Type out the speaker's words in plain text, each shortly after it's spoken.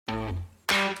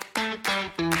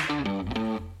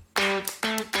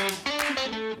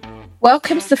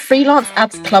Welcome to the Freelance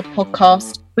Ads Club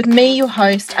podcast with me, your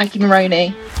host, Aggie Moroney.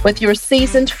 Whether you're a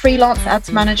seasoned freelance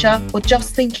ads manager or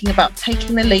just thinking about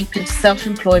taking the leap into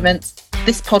self-employment,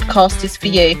 this podcast is for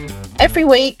you. Every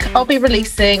week, I'll be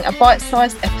releasing a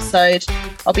bite-sized episode.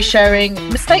 I'll be sharing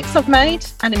mistakes I've made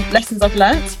and lessons I've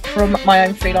learnt from my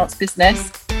own freelance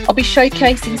business. I'll be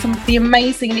showcasing some of the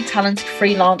amazingly talented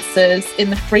freelancers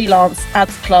in the Freelance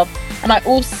Ads Club. And I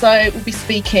also will be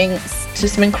speaking to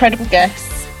some incredible guests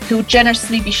who will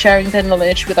generously be sharing their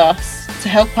knowledge with us to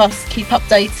help us keep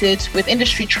updated with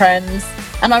industry trends.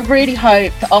 And I really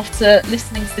hope that after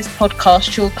listening to this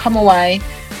podcast, you'll come away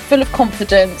full of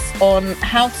confidence on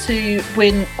how to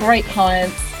win great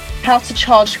clients, how to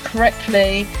charge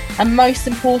correctly, and most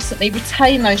importantly,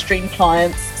 retain those dream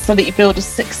clients so that you build a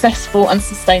successful and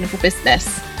sustainable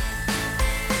business.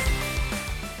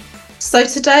 So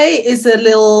today is a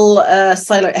little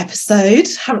solo episode.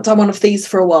 Haven't done one of these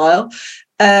for a while.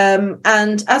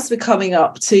 And as we're coming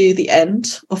up to the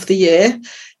end of the year,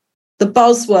 the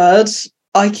buzzword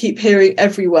I keep hearing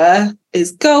everywhere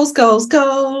is goals, goals,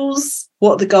 goals.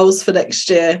 What are the goals for next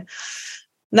year?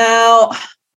 Now,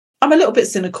 I'm a little bit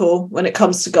cynical when it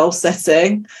comes to goal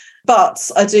setting, but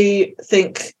I do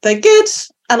think they're good,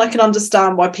 and I can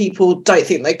understand why people don't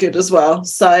think they're good as well.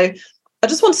 So I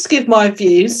just wanted to give my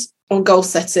views on goal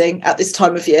setting at this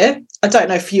time of year. I don't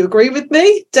know if you agree with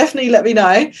me. Definitely let me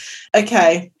know.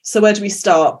 Okay, so where do we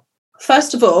start?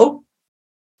 First of all,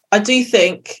 I do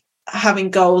think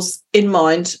having goals in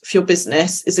mind for your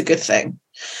business is a good thing.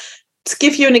 To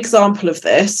give you an example of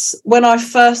this, when I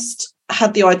first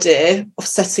had the idea of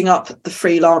setting up the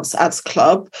Freelance Ads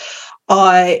Club,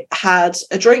 I had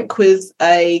a drink with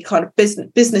a kind of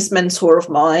business mentor of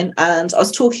mine, and I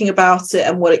was talking about it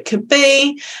and what it could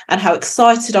be and how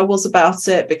excited I was about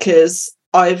it, because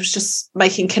I was just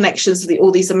making connections with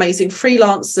all these amazing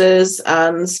freelancers,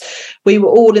 and we were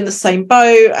all in the same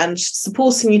boat and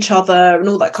supporting each other and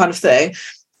all that kind of thing.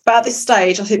 But at this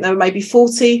stage, I think there were maybe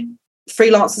 40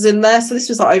 freelancers in there. So this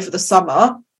was like over the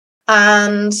summer.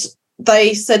 And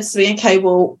they said to me, okay,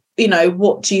 well, you know,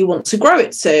 what do you want to grow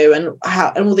it to, and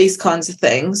how, and all these kinds of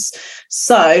things.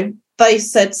 So they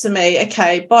said to me,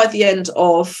 okay, by the end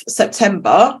of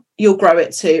September, you'll grow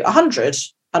it to 100.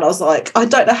 And I was like, I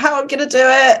don't know how I'm going to do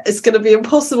it. It's going to be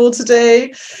impossible to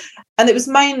do. And it was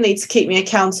mainly to keep me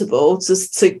accountable,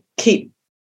 just to keep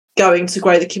going to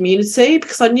grow the community,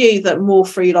 because I knew that more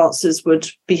freelancers would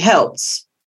be helped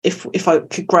if I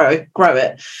could grow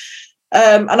it.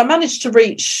 And I managed to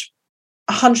reach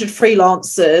 100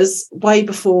 freelancers way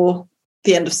before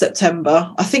the end of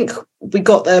September. I think we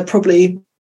got there probably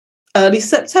early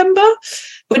September.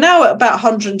 We're now at about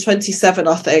 127,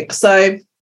 I think. So,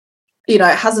 you know,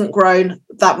 it hasn't grown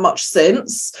that much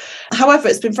since. However,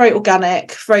 it's been very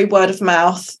organic, very word of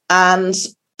mouth. And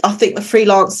I think the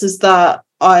freelancers that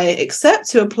I accept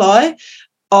to apply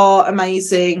are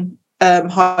amazing,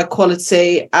 high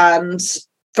quality and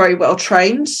very well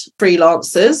trained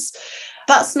freelancers.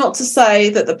 That's not to say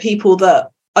that the people that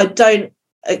I don't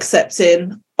accept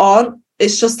in aren't.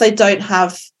 It's just they don't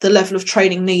have the level of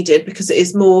training needed, because it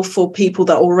is more for people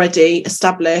that are already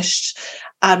established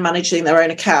and managing their own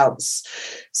accounts.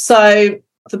 So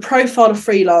the profile of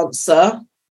freelancer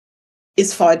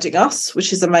is finding us,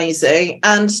 which is amazing.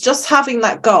 And just having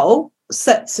that goal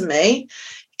set to me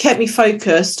kept me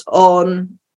focused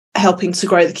on helping to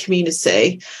grow the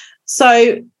community.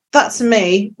 So that to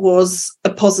me was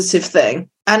a positive thing.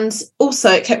 And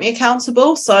also it kept me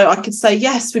accountable. So I could say,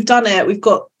 yes, we've done it. We've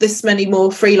got this many more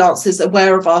freelancers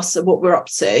aware of us and what we're up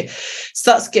to.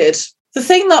 So that's good. The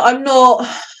thing that I'm not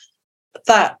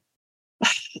that,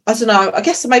 I don't know, I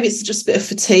guess maybe it's just a bit of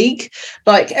fatigue.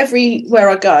 Like everywhere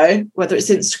I go, whether it's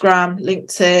Instagram,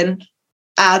 LinkedIn,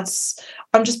 ads,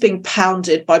 I'm just being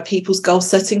pounded by people's goal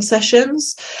setting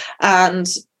sessions. And,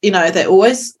 you know, they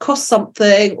always cost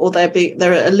something, or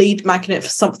they're a lead magnet for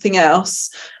something else.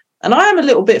 And I am a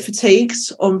little bit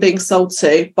fatigued on being sold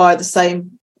to by the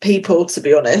same people, to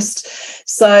be honest.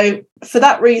 So for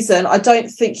that reason, I don't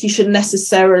think you should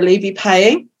necessarily be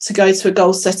paying to go to a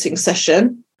goal setting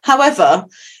session. However,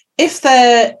 if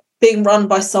they're being run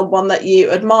by someone that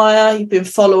you admire, you've been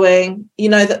following, you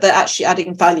know that they're actually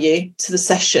adding value to the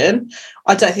session,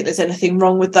 I don't think there's anything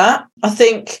wrong with that. I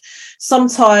think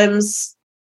sometimes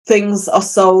things are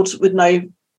sold with no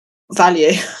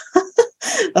value.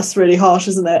 That's really harsh,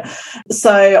 isn't it?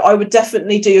 So I would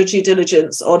definitely do your due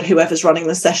diligence on whoever's running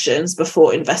the sessions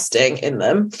before investing in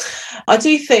them. I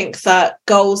do think that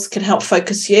goals can help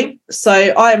focus you. So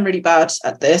I am really bad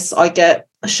at this. I get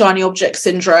a shiny object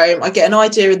syndrome. I get an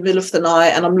idea in the middle of the night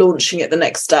and I'm launching it the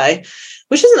next day,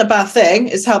 which isn't a bad thing.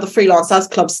 It's how the Freelance Ads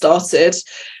Club started.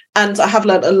 And I have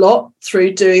learned a lot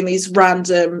through doing these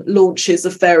random launches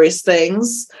of various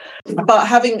things. But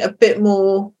having a bit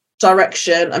more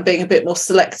direction and being a bit more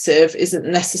selective isn't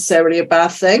necessarily a bad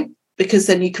thing, because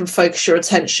then you can focus your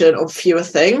attention on fewer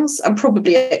things and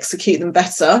probably execute them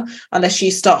better, unless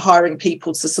you start hiring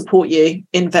people to support you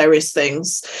in various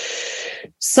things.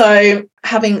 So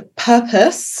having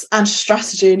purpose and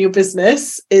strategy in your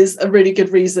business is a really good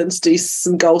reason to do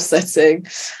some goal setting.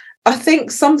 I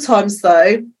think sometimes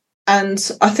though,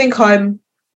 and I think I'm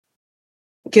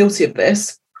guilty of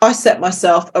this, I set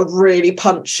myself a really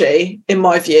punchy, in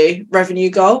my view, revenue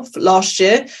goal for last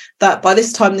year, that by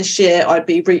this time this year, I'd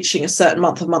be reaching a certain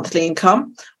month of monthly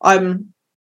income. I'm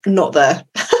not there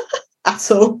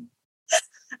at all.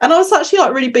 And I was actually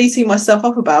like really beating myself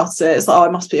up about it. It's like, oh, I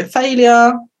must be a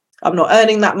failure. I'm not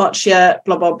earning that much yet,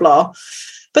 blah, blah, blah.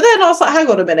 But then I was like, hang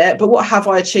on a minute, but what have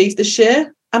I achieved this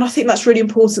year? And I think that's really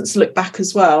important to look back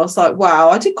as well. It's like, wow,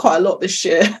 I did quite a lot this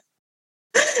year.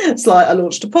 It's like I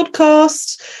launched a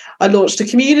podcast, I launched a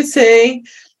community,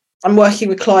 I'm working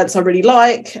with clients I really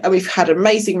like, and we've had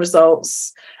amazing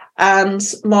results. And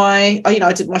I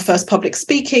did my first public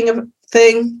speaking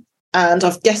thing, and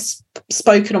I've guest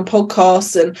spoken on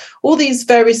podcasts and all these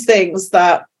various things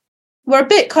that were a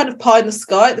bit kind of pie in the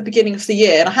sky at the beginning of the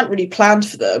year, and I hadn't really planned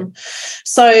for them.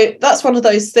 So that's one of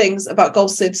those things about goal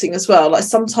setting as well. Like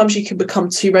sometimes you can become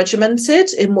too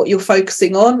regimented in what you're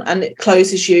focusing on, and it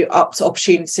closes you up to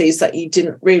opportunities that you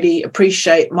didn't really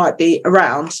appreciate might be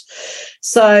around.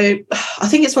 So I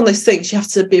think it's one of those things you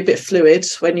have to be a bit fluid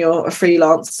when you're a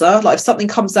freelancer. Like if something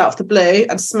comes out of the blue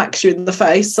and smacks you in the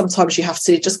face, sometimes you have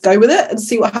to just go with it and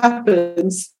see what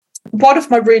happens. One of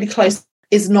my really close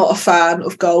is not a fan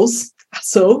of goals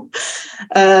at all.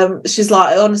 She's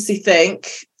like, I honestly think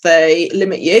they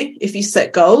limit you if you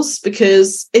set goals,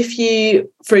 because if you,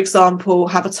 for example,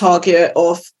 have a target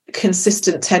of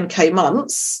consistent 10k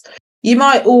months, you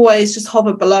might always just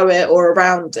hover below it or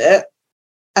around it,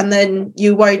 and then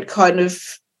you won't kind of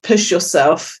push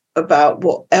yourself about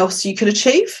what else you could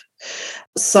achieve.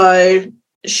 So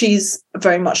she's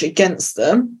very much against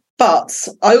them. But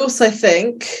I also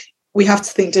think we have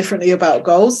to think differently about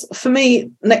goals. For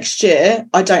me, next year,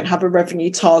 I don't have a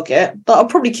revenue target, but I'll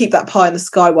probably keep that pie in the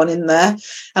sky one in there.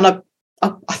 And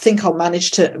I think I'll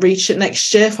manage to reach it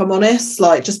next year, if I'm honest,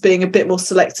 like just being a bit more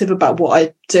selective about what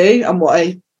I do and what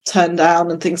I turn down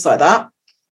and things like that.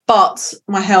 But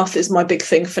my health is my big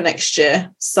thing for next year.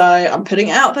 So I'm putting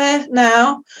it out there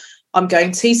now. I'm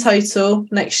going teetotal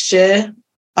next year.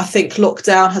 I think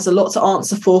lockdown has a lot to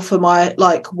answer for my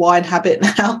like wine habit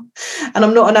now. And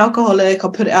I'm not an alcoholic, I'll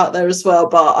put it out there as well.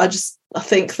 But I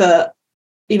think that,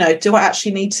 do I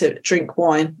actually need to drink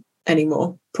wine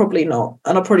anymore? Probably not.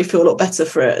 And I'll probably feel a lot better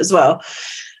for it as well.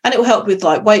 And it will help with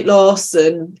like weight loss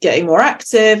and getting more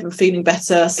active and feeling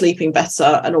better, sleeping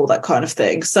better and all that kind of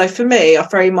thing. So for me,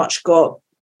 I've very much got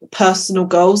personal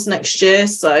goals next year.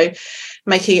 So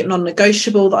making it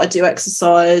non-negotiable that I do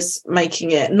exercise,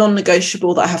 making it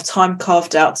non-negotiable that I have time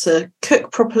carved out to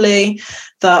cook properly,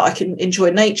 that I can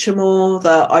enjoy nature more,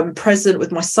 that I'm present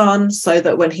with my son so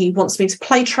that when he wants me to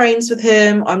play trains with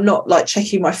him, I'm not like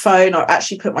checking my phone. I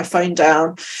actually put my phone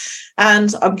down,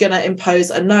 and I'm going to impose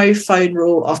a no phone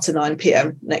rule after 9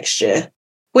 p.m. next year,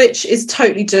 which is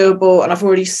totally doable. And I've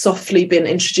already softly been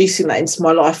introducing that into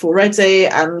my life already.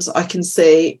 And I can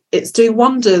see it's doing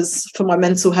wonders for my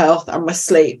mental health and my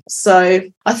sleep. So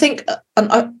I think,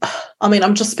 and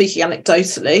I'm just speaking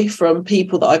anecdotally from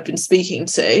people that I've been speaking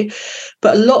to,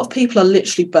 but a lot of people are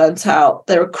literally burnt out.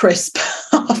 They're a crisp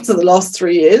after the last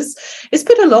 3 years. It's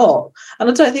been a lot. And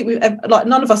I don't think we've ever, like,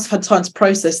 none of us have had time to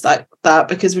process that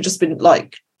because we've just been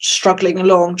like struggling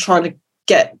along, trying to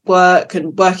get work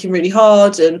and working really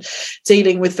hard and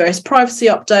dealing with various privacy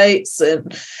updates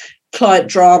and client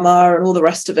drama and all the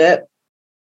rest of it.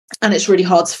 And it's really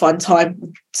hard to find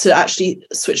time to actually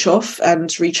switch off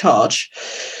and recharge.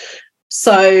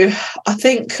 So I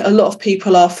think a lot of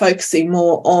people are focusing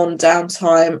more on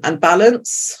downtime and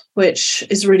balance, which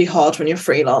is really hard when you're a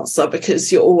freelancer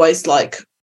because you're always like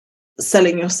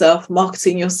selling yourself,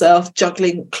 marketing yourself,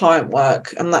 juggling client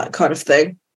work and that kind of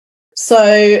thing.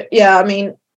 So, yeah,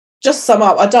 just sum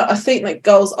up, I think that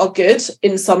goals are good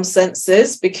in some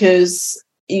senses because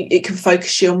it can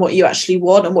focus you on what you actually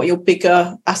want and what your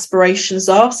bigger aspirations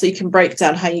are. So you can break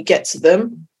down how you get to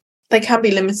them. They can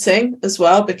be limiting as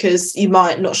well because you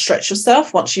might not stretch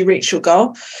yourself once you reach your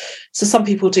goal. So some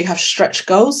people do have stretch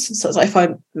goals. So it's like if I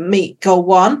meet goal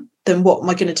 1, then what am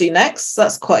I going to do next? So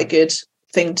that's quite a good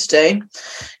thing to do.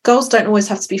 Goals don't always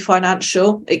have to be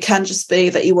financial. It can just be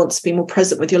that you want to be more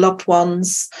present with your loved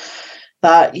ones,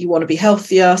 that you want to be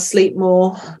healthier, sleep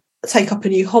more, take up a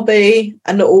new hobby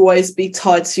and not always be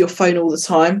tied to your phone all the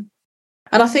time.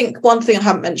 And I think one thing I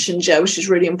haven't mentioned yet, which is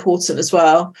really important as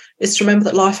well, is to remember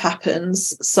that life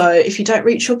happens. So if you don't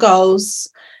reach your goals,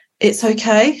 it's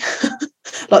okay.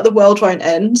 Like, the world won't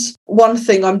end. One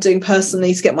thing I'm doing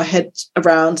personally to get my head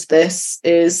around this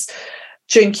is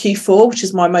during Q4, which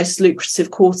is my most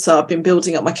lucrative quarter, I've been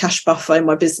building up my cash buffer in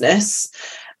my business,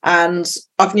 and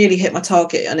I've nearly hit my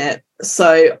target on it.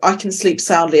 So I can sleep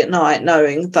soundly at night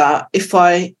knowing that if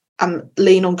I am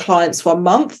lean on clients 1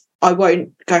 month, I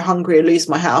won't go hungry or lose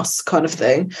my house, kind of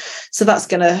thing. So that's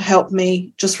going to help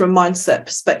me just from a mindset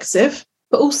perspective.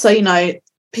 But also, you know,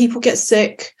 people get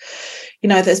sick. You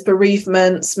know, there's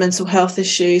bereavements, mental health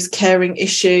issues, caring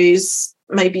issues.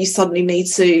 Maybe you suddenly need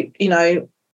to, you know,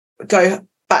 go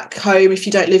back home if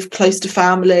you don't live close to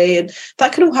family, and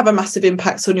that can all have a massive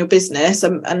impact on your business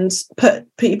and put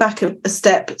you back a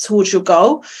step towards your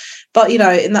goal. But, you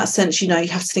know, in that sense, you know, you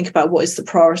have to think about what is the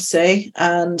priority.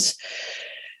 And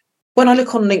when I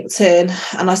look on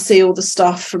LinkedIn and I see all the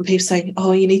stuff from people saying,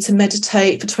 oh, you need to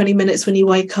meditate for 20 minutes when you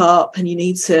wake up, and you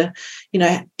need to, you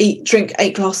know, drink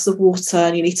 8 glasses of water,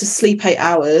 and you need to sleep 8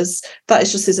 hours, that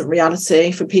just isn't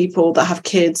reality for people that have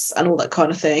kids and all that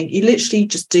kind of thing. You literally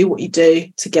just do what you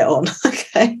do to get on.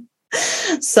 Okay.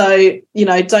 So, you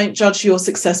know, don't judge your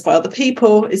success by other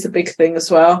people is a big thing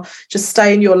as well. Just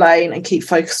stay in your lane and keep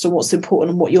focused on what's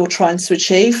important and what you're trying to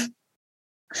achieve.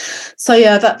 So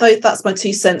yeah, that's my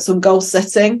 2 cents on goal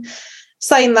setting.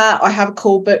 Saying that, I have a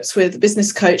call booked with a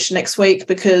business coach next week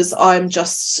because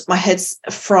my head's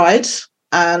fried,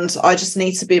 and I just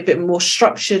need to be a bit more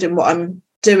structured in what I'm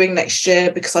doing next year,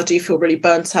 because I do feel really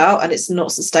burnt out and it's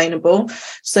not sustainable.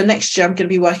 So next year I'm going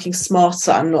to be working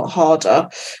smarter and not harder,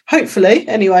 hopefully.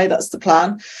 Anyway, that's the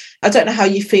plan. I don't know how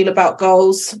you feel about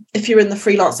goals. If you're in the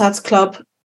Freelance Ads Club,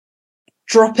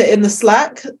 drop it in the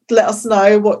Slack. Let us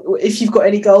know if you've got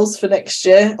any goals for next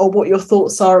year, or what your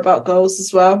thoughts are about goals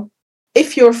as well.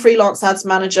 If you're a freelance ads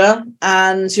manager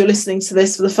and you're listening to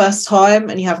this for the first time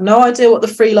and you have no idea what the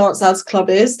Freelance Ads Club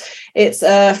is, it's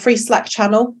a free Slack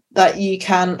channel that you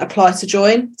can apply to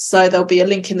join. So there'll be a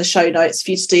link in the show notes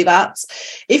for you to do that.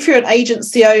 If you're an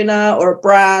agency owner or a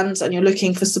brand and you're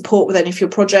looking for support with any of your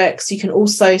projects, you can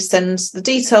also send the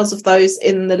details of those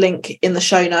in the link in the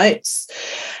show notes.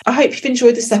 I hope you've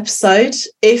enjoyed this episode.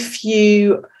 If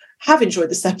you have enjoyed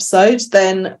this episode,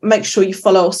 then make sure you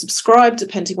follow or subscribe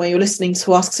depending where you're listening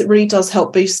to us, because it really does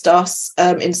help boost us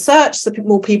in search, so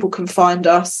more people can find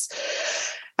us.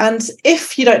 And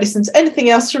if you don't listen to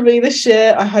anything else from me this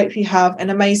year, I hope you have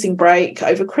an amazing break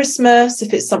over Christmas,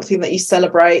 if it's something that you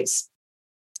celebrate.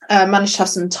 Manage to have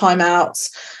some time out,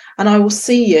 and I will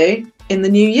see you in the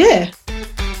new year.